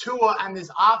know, Tua and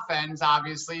this offense,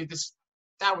 obviously.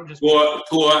 That would just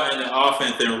Tua and the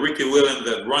offense, and Ricky Williams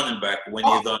as running back when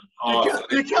he's on offense.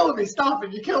 You're killing me. Stop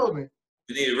it. You're killing me.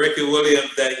 We need Ricky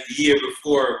Williams that year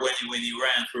before when he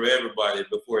ran through everybody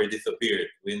before he disappeared.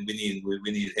 We need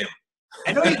him.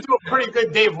 I know you do a pretty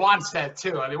good Dave Wanstead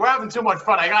too. I mean, we're having too much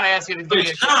fun. I gotta ask you to do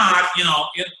it. Not, you know,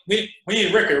 we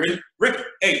need Ricky.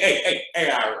 Hey,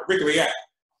 Ricky, react.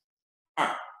 All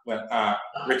right, well,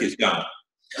 Ricky's gone.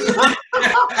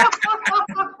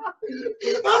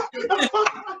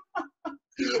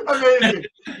 Amazing.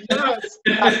 Yes.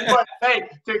 But hey,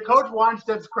 to Coach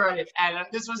Wanstead's credit, and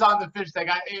this was on the fish thing.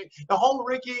 The whole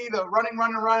Ricky, the running,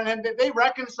 and they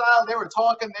reconciled. They were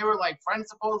talking. They were like friends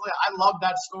supposedly. I love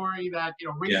that story that, you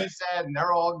know, Ricky said, and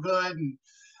they're all good. And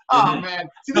oh man,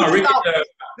 see,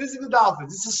 this is the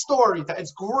Dolphins. This is a story.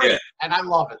 It's great, and I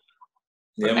love it.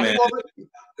 Yeah, man.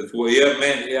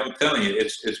 Yeah, I'm telling you,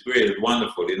 it's great. It's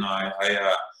wonderful. You know,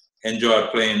 I enjoy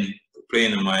playing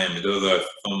in Miami. Those are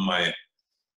some of my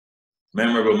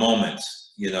memorable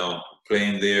moments, you know,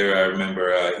 playing there. I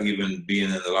remember even being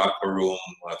in the locker room,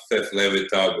 Seth Levitt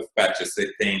with Patcha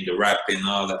Setting, the rapping,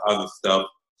 all the other stuff.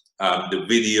 The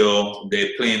video,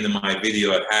 they playing my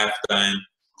video at halftime,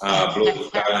 blows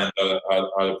out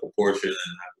of proportion.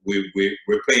 And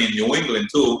we're playing New England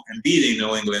too, and beating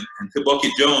New England. And Bucky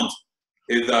Jones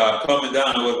is coming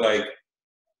down. I was like,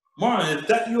 Morlon, is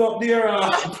that you up there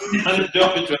on the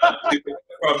Dolphins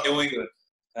from New England?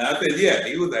 And I said, yeah.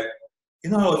 He was like, you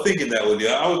know, I was thinking that was you.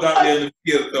 I was out there in the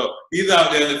field, so he's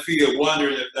out there in the field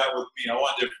wondering if that was me. I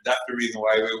wonder if that's the reason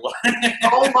why we won. The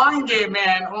whole mind game,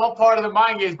 man. All part of the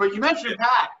mind games. But you mentioned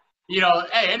Pat. You know,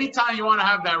 hey, anytime you want to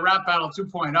have that rap battle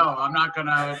 2.0, I'm not going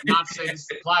to not say this is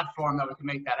the platform that we can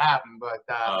make that happen. But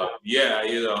yeah,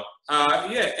 you know,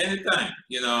 anytime.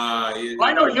 You know, well,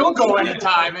 I know you'll go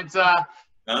anytime. It's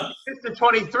Mr.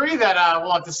 23 that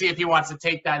we'll have to see if he wants to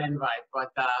take that invite.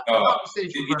 But you know,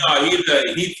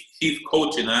 he's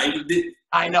coaching.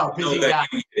 I know, busy guy.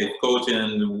 He's coaching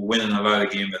and winning a lot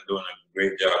of games and doing a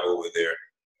great job over there.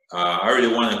 I already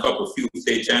won a few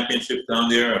state championships down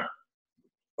there.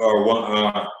 Or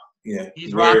one,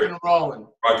 he's rocking and rolling.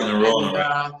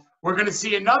 Right? We're going to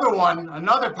see another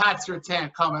Pat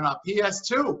Surtain coming up. He has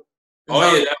two.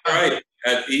 Oh yeah, that's right.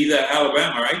 He's at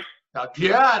Alabama, right?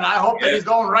 Yeah, and I hope that he's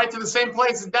going right to the same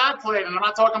place as Dad played, and I'm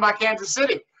not talking about Kansas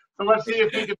City. So let's see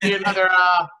if he could be another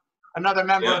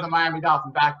member of the Miami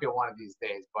Dolphin backfield one of these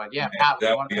days. But yeah, Pat,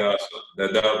 that would be awesome.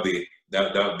 That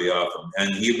would be awesome,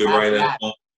 and he'll be right at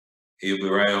home. He'll be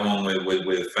right at home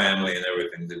with family and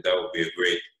everything. That would be a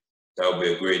great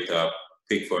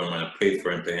pick for him and a place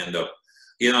for him to end up.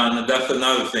 You know, and that's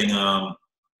another thing.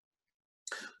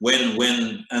 When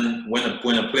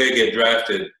a player gets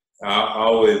drafted, I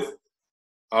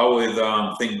always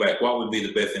think back, what would be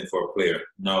the best thing for a player?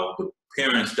 Now, the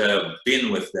parents that have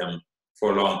been with them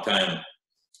for a long time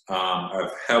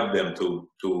have helped them to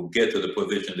get to the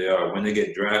position they are. When they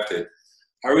get drafted,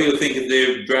 I really think if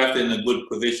they're drafted in a good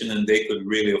position and they could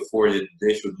really afford it,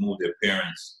 they should move their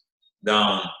parents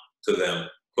down to them,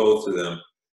 close to them,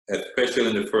 especially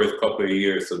in the first couple of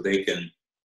years, so the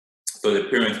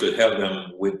parents could help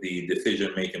them with the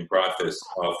decision-making process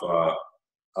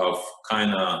of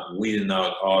kind of weeding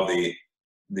out all the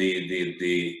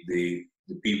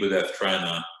the people that's trying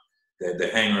to, the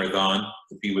hangers on,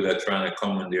 the people that trying to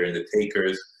come in there, and the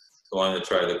takers who want to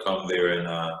try to come there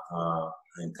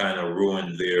and kind of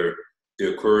ruin their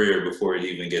career before it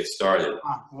even gets started.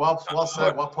 Well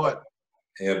said, well put.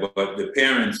 Yeah, but the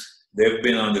parents, they've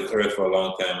been on the earth for a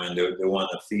long time, and they want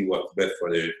to see what's best for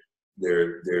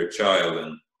their child,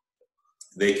 and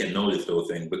they can notice those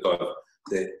things because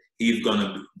he's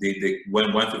gonna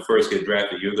once you first get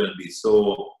drafted, you're gonna be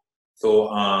so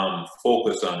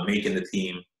focused on making the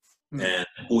team and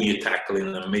who you're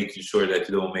tackling and making sure that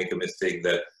you don't make a mistake,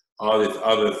 that all these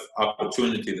other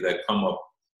opportunities that come up,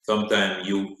 sometimes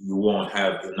you won't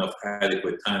have enough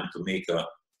adequate time to make a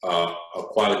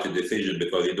quality decision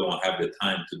because you don't have the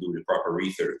time to do the proper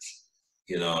research,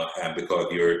 and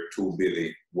because you're too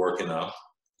busy working out,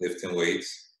 lifting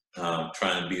weights,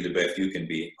 trying to be the best you can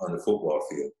be on the football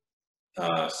field.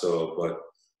 So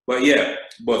when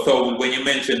you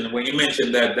mentioned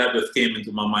that, that just came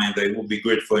into my mind that it would be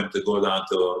great for him to go down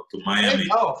to Miami.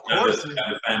 Of course. Have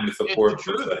the family support,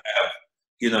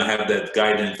 have that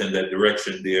guidance and that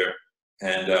direction there.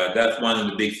 And that's one of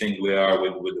the big things we are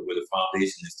with the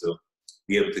foundation, is to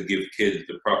be able to give kids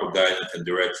the proper guidance and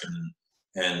direction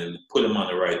and put them on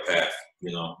the right path,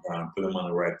 put them on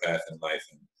the right path in life.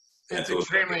 It's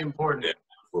extremely important.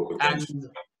 And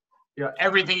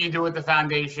everything you do with the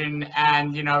foundation,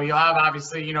 and you'll have,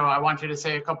 obviously, I want you to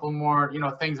say a couple more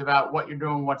things about what you're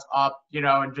doing, what's up,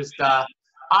 and just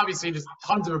obviously just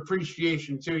tons of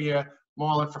appreciation to you,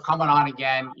 Morlon, for coming on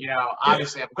again.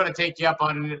 Obviously I'm going to take you up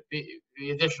on the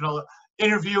additional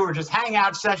interview or just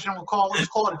hangout session. Let's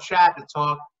call it a chat to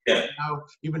talk.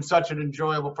 You've been such an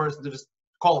enjoyable person to just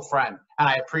call a friend, and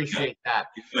I appreciate that.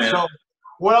 So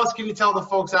what else can you tell the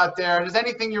folks out there? Is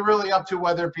anything you're really up to,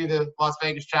 whether it be the Las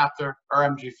Vegas chapter or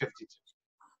MG52?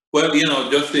 Well,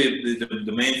 just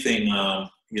the main thing,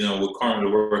 we're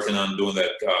currently working on doing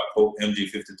that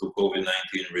MG52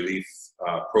 COVID-19 relief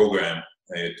program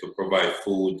to provide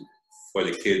food for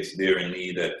the kids there in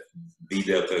need at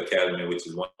Biegel Academy, which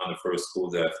is one of the first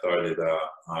schools that I started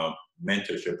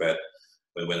mentorship at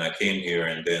when I came here,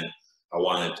 and then I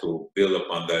wanted to build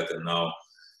upon that, and now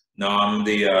I'm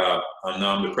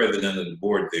the president of the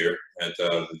board there at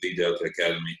the Biegel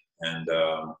Academy, and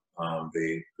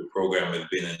the program has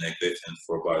been in existence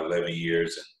for about 11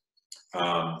 years,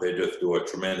 and they just do a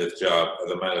tremendous job.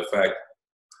 As a matter of fact,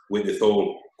 with this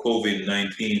whole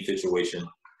COVID-19 situation,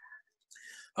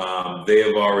 they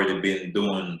have already been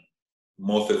doing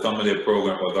some of their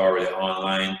program was already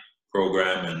online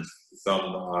program, and some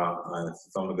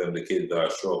of them, the kids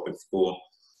show up at school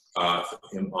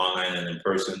online and in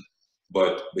person.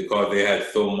 But because they had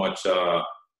so much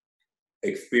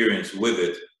experience with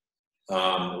it,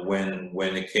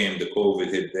 when it came to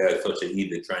COVID, they had such an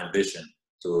easy transition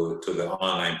to the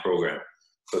online program.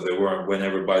 So they weren't, when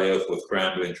everybody else was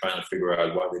scrambling, trying to figure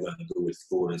out what they're going to do with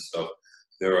school and stuff,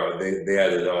 they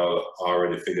had it all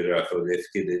already figured out. So their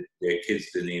kids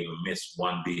didn't even miss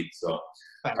one beat. So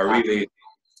really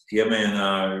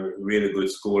good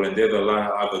school. And there's a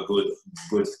lot of other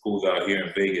good schools out here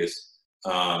in Vegas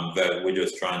that we're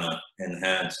just trying to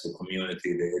enhance the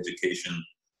community, the education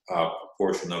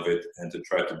portion of it, and to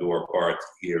try to do our part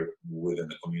here within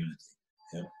the community.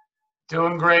 Yeah.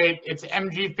 Doing great. It's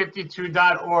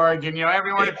mg52.org. And,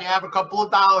 everyone, if you have a couple of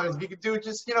dollars, if you could do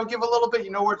just, give a little bit,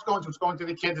 where it's going to. It's going to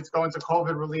the kids. It's going to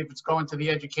COVID relief. It's going to the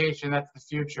education. That's the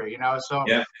future, So,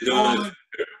 yeah. Go ahead.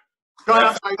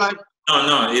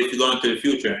 No, it's going to the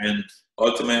future. And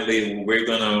ultimately, we're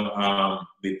going to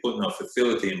be putting a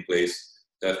facility in place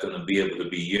that's going to be able to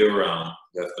be year-round,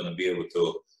 that's going to be able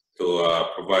to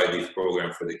provide these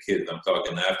programs for the kids. I'm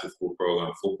talking after-school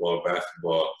program, football,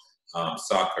 basketball,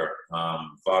 soccer,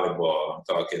 volleyball. I'm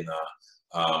talking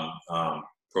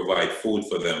provide food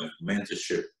for them,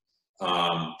 mentorship,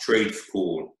 trade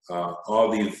school,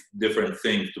 all these different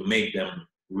things to make them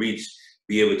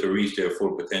be able to reach their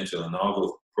full potential. And all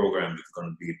those programs are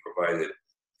going to be provided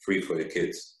free for the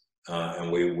kids.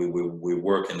 And we're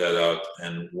working that out.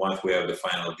 And once we have the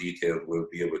final details, we'll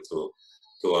be able to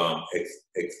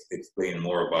explain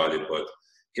more about it. But,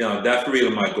 that's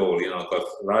really my goal, because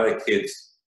a lot of kids,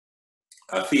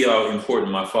 I see how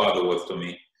important my father was to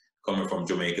me, coming from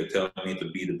Jamaica, telling me to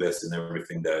be the best in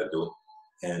everything that I do.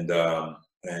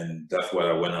 And that's what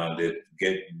I went on, did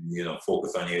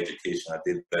focus on the education. I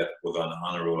did that, was on the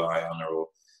honor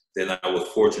roll. Then I was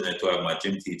fortunate to have my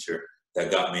gym teacher that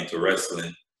got me into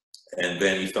wrestling. And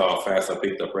then he saw how fast I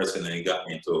picked up wrestling, and he got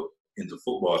me into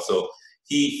football. So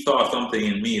he saw something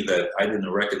in me that I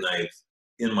didn't recognize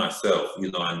in myself,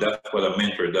 and that's what a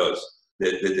mentor does.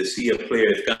 To see a player,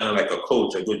 it's kind of like a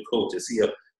coach, a good coach. To see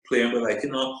a player and be like,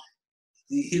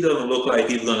 he doesn't look like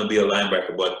he's going to be a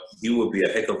linebacker, but he would be a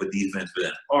heck of a defensive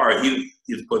end. Or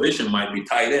his position might be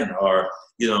tight end, or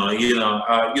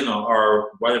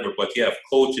or whatever. But you have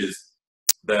coaches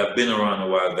that have been around a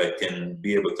while that can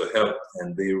be able to help,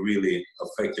 and they really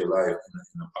affect your life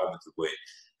in a positive way.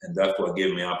 And that's what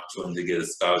gave me an opportunity to get a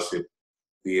scholarship,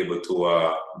 be able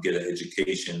to get an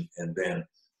education, and then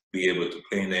be able to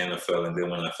play in the NFL. And then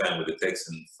when I signed with the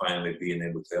Texans, finally being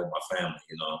able to help my family,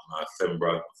 my 7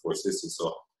 brothers, 4 sisters.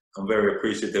 So I'm very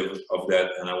appreciative of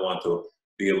that. And I want to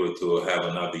be able to have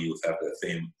another youth have the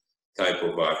same type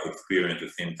of experience, the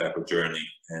same type of journey,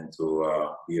 and to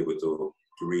be able to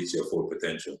reach their full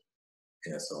potential.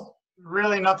 Yeah, so.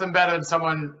 Really nothing better than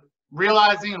someone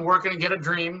realizing and working to get a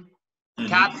dream,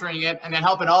 capturing it, and then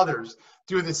helping others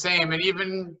do the same, and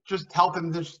even just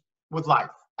helping this with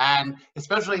life. And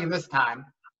especially in this time,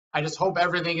 I just hope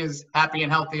everything is happy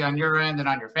and healthy on your end and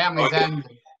on your family's end.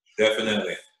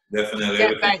 Definitely.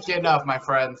 Can't thank you enough, my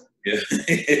friend. Yeah,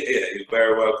 you're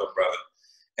very welcome, brother.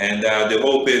 And the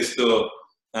hope is to,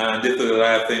 this is the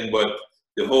last thing, but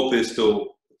the hope is to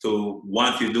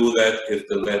once you do that, is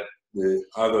to let the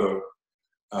other,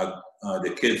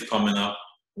 the kids coming up,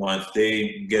 once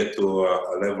they get to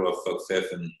a level of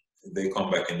success, and they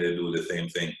come back and they do the same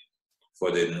thing for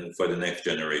the next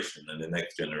generation and the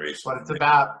next generation. What it's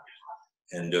about.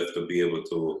 And just to be able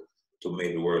to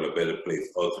make the world a better place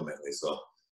ultimately. So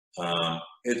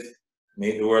it's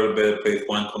make the world a better place,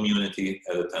 one community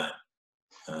at a time.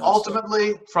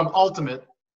 Ultimately, from ultimate.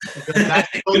 There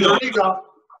you go.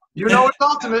 You know it's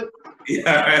ultimate.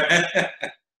 Yeah.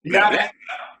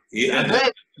 Yeah. That's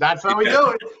it. That's how we do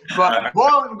it. But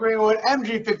Morlon Greenwood,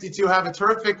 MG52, have a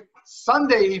terrific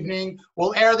Sunday evening.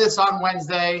 We'll air this on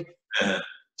Wednesday.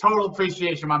 Total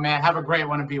appreciation, my man. Have a great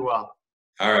one and be well.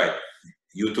 All right.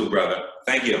 You too, brother.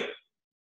 Thank you.